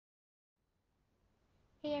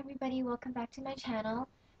Hey everybody, welcome back to my channel.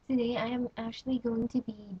 Today I am actually going to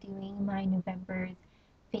be doing my November's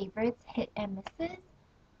favorites, hit and misses.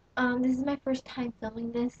 This is my first time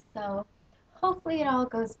filming this, so hopefully it all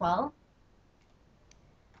goes well.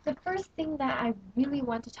 The first thing that I really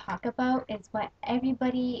want to talk about is what every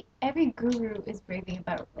guru is raving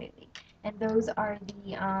about lately, and those are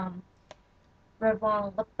the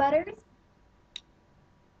Revlon lip butters.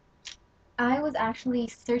 I was actually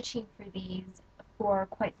searching for these for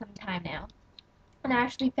quite some time now, and I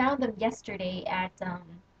actually found them yesterday at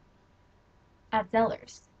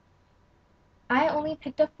Zellers. I only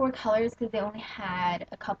picked up 4 colors because they only had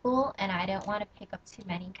a couple, and I didn't want to pick up too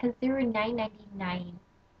many because they were $9.99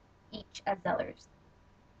 each at Zellers.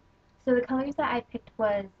 So the colors that I picked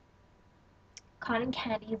was Cotton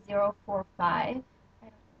Candy 045. I don't know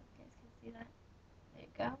if you guys can see that. There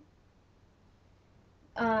you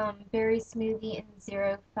go. Berry Smoothie in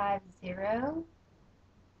 050.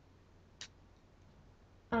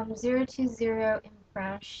 020 in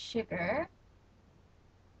Brown Sugar.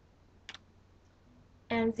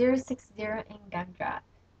 And 060 in Gumdrop.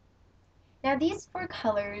 Now these 4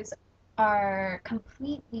 colors are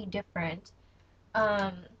completely different,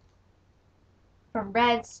 from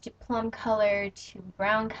reds to plum color to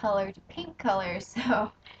brown color to pink color,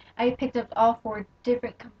 so I picked up all 4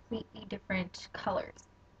 completely different colors.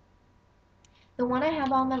 The one I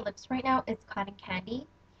have on my lips right now is Cotton Candy.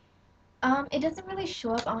 It doesn't really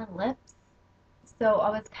show up on lips, so I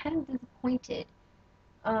was kind of disappointed.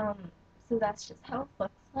 So that's just how it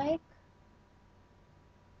looks like.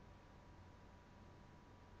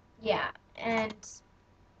 Yeah, and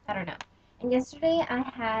I don't know. And yesterday I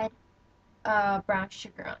had brown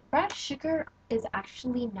sugar on. Brown sugar is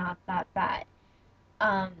actually not that bad.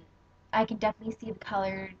 Um, I can definitely see the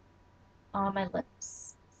color on my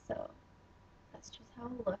lips, so that's just how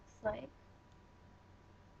it looks like.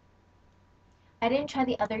 I didn't try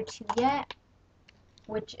the other 2 yet,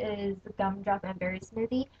 which is the Gumdrop and Berry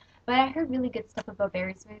Smoothie, but I heard really good stuff about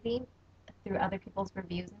Berry Smoothie through other people's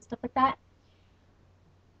reviews and stuff like that.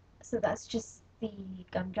 So that's just the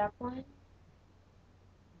Gumdrop one.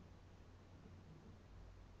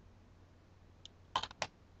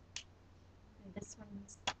 And this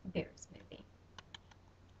one's Berry Smoothie.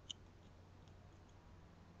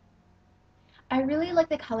 I really like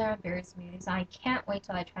the color on Berry Smoothie, so I can't wait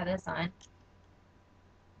till I try this on.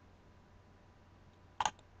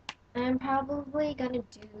 I'm probably gonna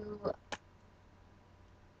do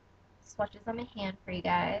swatches on my hand for you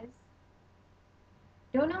guys.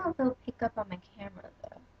 Don't know if it'll pick up on my camera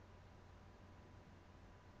though.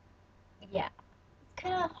 Yeah, it's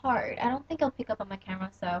kind of hard. I don't think it'll pick up on my camera,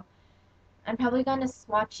 so I'm probably gonna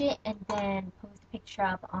swatch it and then post a picture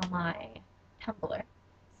up on my Tumblr.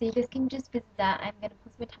 So you guys can just visit that. I'm gonna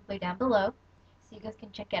post my Tumblr down below, so you guys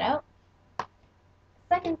can check it out.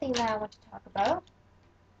 Second thing that I want to talk about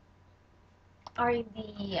are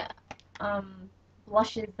the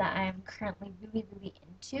blushes that I'm currently really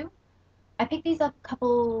into. I picked these up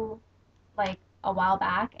like a while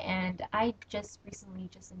back, and I just recently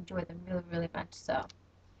enjoyed them really much. So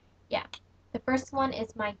yeah, the first one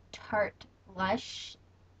is my Tarte blush.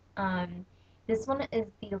 This one is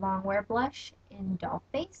the Longwear blush in Doll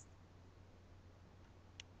Face.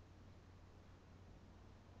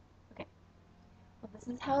 Okay, well this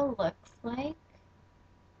is how it looks like.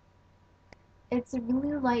 It's a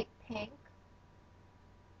really light pink.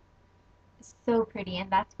 It's so pretty, and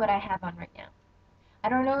that's what I have on right now. I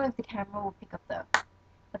don't know if the camera will pick up though,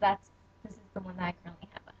 but this is the one that I currently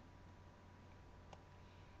have on.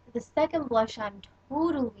 The second blush I'm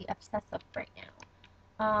totally obsessed with right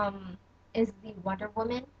now is the Wonder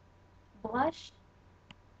Woman blush,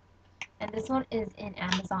 and this one is in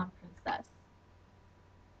Amazon Princess.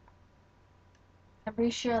 I'm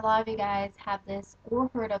pretty sure a lot of you guys have this or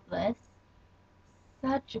heard of this.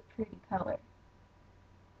 Such a pretty color,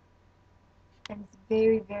 and it's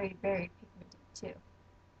very pigmented too.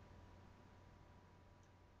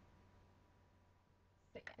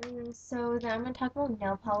 So then I'm going to talk about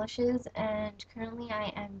nail polishes, and currently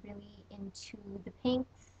I am really into the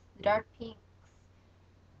pinks, the dark pinks,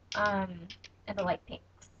 and the light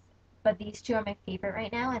pinks. But these 2 are my favorite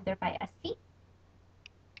right now, and they're by Essie.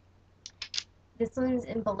 This one's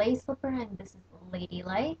in Belay Slipper, and this is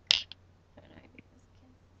Ladylike. I don't know if you guys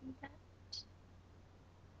can see that.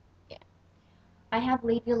 Yeah. I have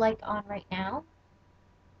Ladylike on right now.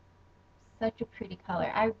 Such a pretty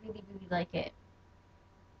color. I really like it.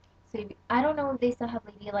 So I don't know if they still have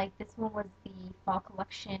Ladylike. This one was the fall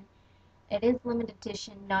collection. It is limited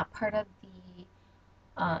edition, not part of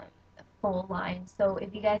the full line. So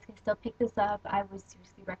if you guys can still pick this up, I would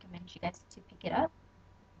seriously recommend you guys to pick it up.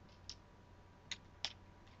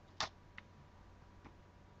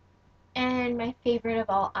 And my favorite of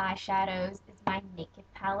all eyeshadows is my Naked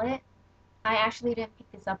palette. I actually didn't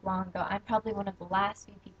pick this up long ago. I'm probably one of the last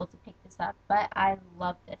few people to pick this up, but I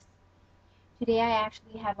love this. Today I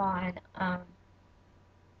actually have on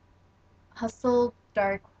Hustle,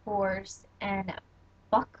 Dark Horse, and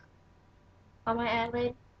Buck on my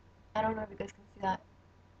eyelid. I don't know if you guys can see that,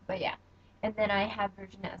 but yeah. And then I have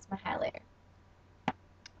Virgin as my highlighter.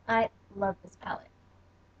 I love this palette.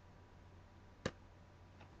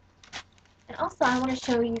 And also I want to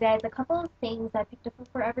show you guys a couple of things I picked up from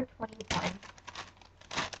Forever 21.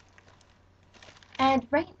 And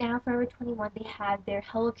right now, Forever 21, they have their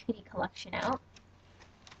Hello Kitty collection out.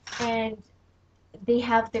 And they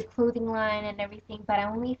have their clothing line and everything, but I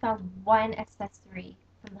only found one accessory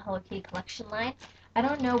from the Hello Kitty collection line. I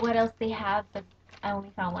don't know what else they have, but I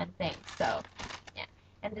only found one thing, so yeah.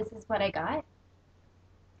 And this is what I got.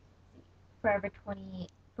 Forever 21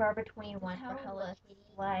 for Hello Kitty.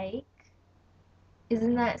 Like,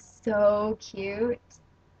 isn't that so cute?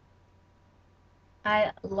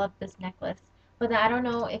 I love this necklace, but I don't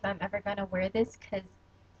know if I'm ever gonna wear this because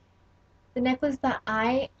the necklace that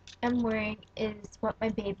I am wearing is what my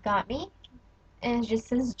babe got me, and it just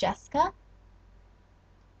says Jessica.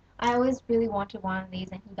 I always really wanted one of these,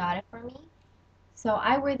 and he got it for me. So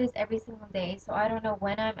I wear this every single day, so I don't know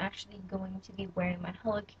when I'm actually going to be wearing my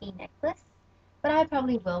Hello Kitty necklace, but I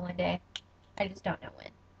probably will one day. I just don't know when.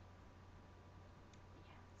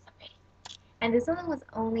 Sorry. And this one was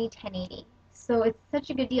only $10.80, so it's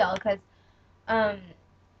such a good deal because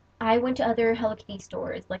I went to other Hello Kitty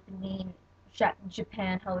stores, like the main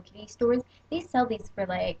Japan Hello Kitty stores. They sell these for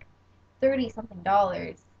like 30 something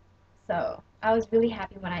dollars. So I was really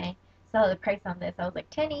happy when I saw the price on this. I was like,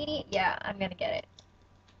 $10.80? Yeah, I'm gonna get it.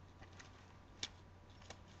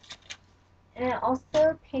 And I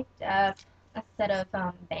also picked up a set of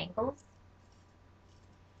bangles.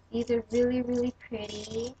 These are really, really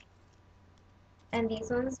pretty. And these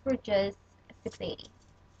ones were just $6.80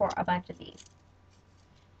 for a bunch of these.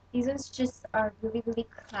 These ones just are really, really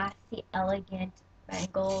classy, elegant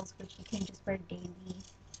bangles, which you can just wear daily.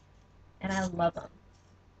 And I love them.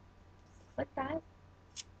 Just like that.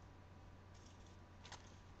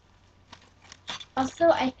 Also,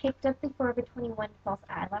 I picked up the Forever 21 false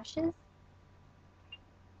eyelashes.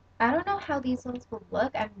 I don't know how these ones will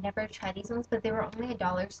look. I've never tried these ones, but they were only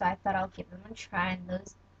 $1, so I thought I'll give them a try, and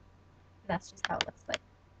that's just how it looks like.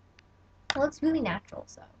 It looks really natural,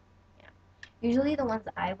 so yeah. Usually the ones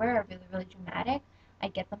I wear are really, really dramatic. I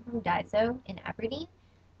get them from Daiso in Aberdeen.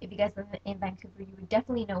 If you guys live in Vancouver, you would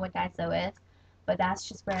definitely know what Daiso is, but that's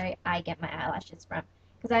just where I get my eyelashes from.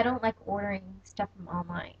 Because I don't like ordering stuff from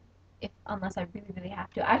online, unless I really, really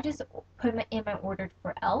have to. I just put in my order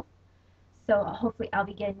for e.l.f. So hopefully I'll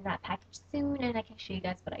be getting that package soon, and I can show you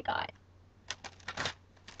guys what I got.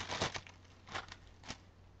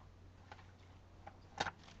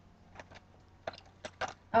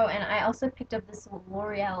 Oh, and I also picked up this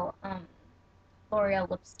L'Oreal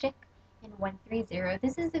lipstick in 130.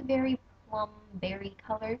 This is a very plum berry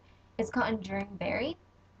color. It's called Enduring Berry.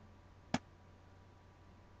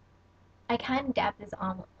 I kind of dabbed this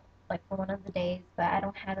on like for one of the days, but I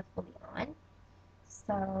don't have it fully on.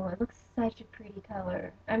 So it looks such a pretty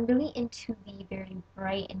color. I'm really into the very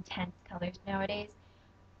bright, intense colors nowadays,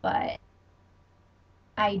 but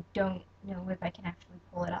I don't know if I can actually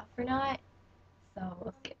pull it off or not. So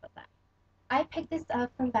we'll see about that. I picked this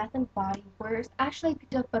up from Bath and Body Works. Actually, I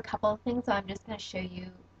picked up a couple of things, so I'm just going to show you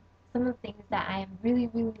some of the things that I am really,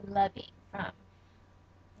 really loving from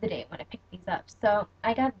the day when I picked these up. So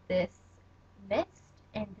I got this mist,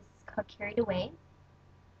 and this is called Carried Away.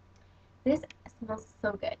 This smells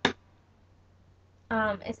so good.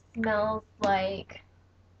 It smells like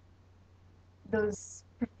those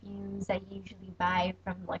perfumes that you usually buy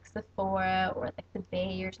from like Sephora or like the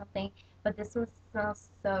Bay or something, but this one smells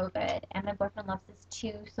so good, and my boyfriend loves this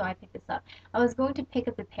too, so I picked this up. I was going to pick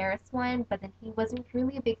up the Paris one, but then he wasn't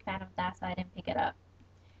really a big fan of that, so I didn't pick it up.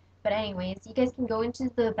 But anyways, you guys can go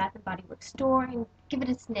into the Bath and Body Works store and give it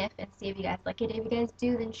a sniff and see if you guys like it. If you guys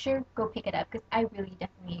do, then sure, go pick it up, because I really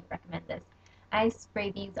definitely recommend this. I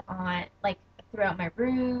spray these on like throughout my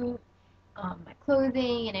room, my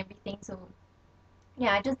clothing and everything, so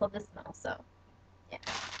yeah, I just love the smell, so yeah.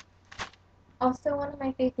 Also, one of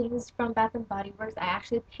my favorite things from Bath and Body Works, I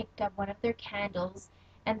actually picked up one of their candles,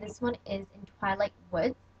 and this one is in Twilight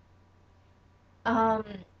Woods. Um,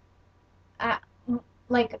 I,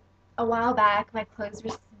 like a while back, my clothes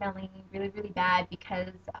were smelling really, really bad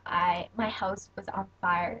because my house was on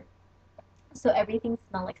fire, so everything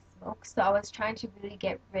smelled like smoke. So I was trying to really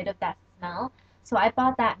get rid of that smell. So I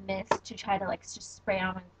bought that mist to try to like just spray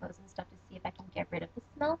on my clothes and stuff to see if I can get rid of the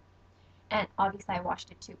smell. And obviously I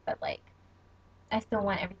washed it too, but like I still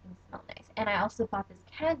want everything to smell nice. And I also bought this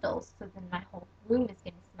candle so then my whole room is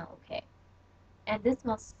gonna smell okay. And this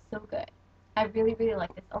smells so good. I really, really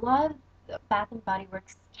like this. A lot of the Bath and Body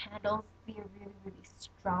Works candles, they're really, really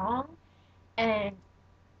strong, and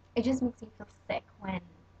it just makes me feel sick when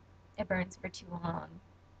it burns for too long.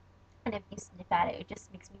 And if you sniff at it, it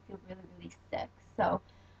just makes me feel really, really sick. So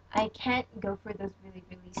I can't go for those really,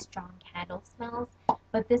 really strong candle smells.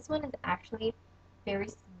 But this one is actually very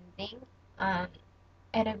soothing, um,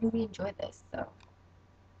 and I really enjoy this. So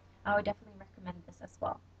I would definitely recommend this as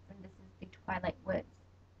well. And this is the Twilight Woods.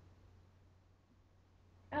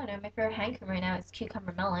 I don't know, my favorite hand cream right now is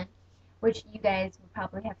Cucumber Melon, which you guys would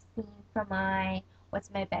probably have seen from my What's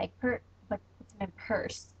my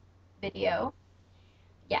purse video.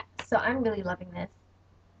 Yeah, so I'm really loving this.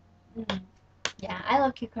 Mm. Yeah, I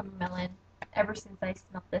love Cucumber Melon. Ever since I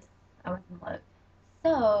smelled this, I was in love.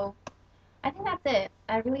 So, I think that's it.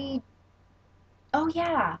 Oh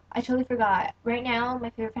yeah, I totally forgot. Right now,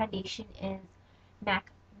 my favorite foundation is MAC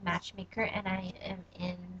Matchmaker, and I am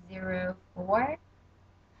in 04.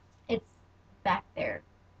 It's back there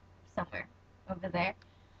somewhere over there.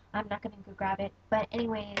 I'm not gonna go grab it. But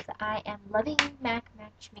anyways, I am loving MAC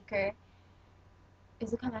Matchmaker.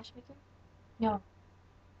 Is it called Matchmaker? No.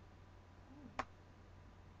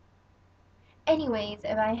 Anyways,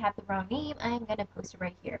 if I have the wrong name, I'm gonna post it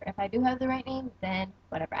right here. If I do have the right name, then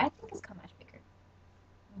whatever. I think it's called Matchmaker.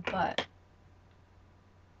 But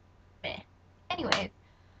meh. Anyways,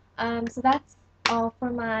 so that's all for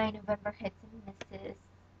my November hits and misses.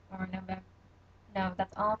 Or November No,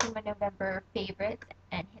 that's all for my November favorites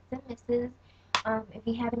and hits and misses. If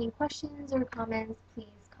you have any questions or comments, please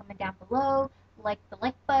comment down below, like the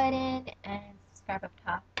like button, and subscribe up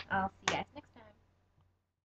top.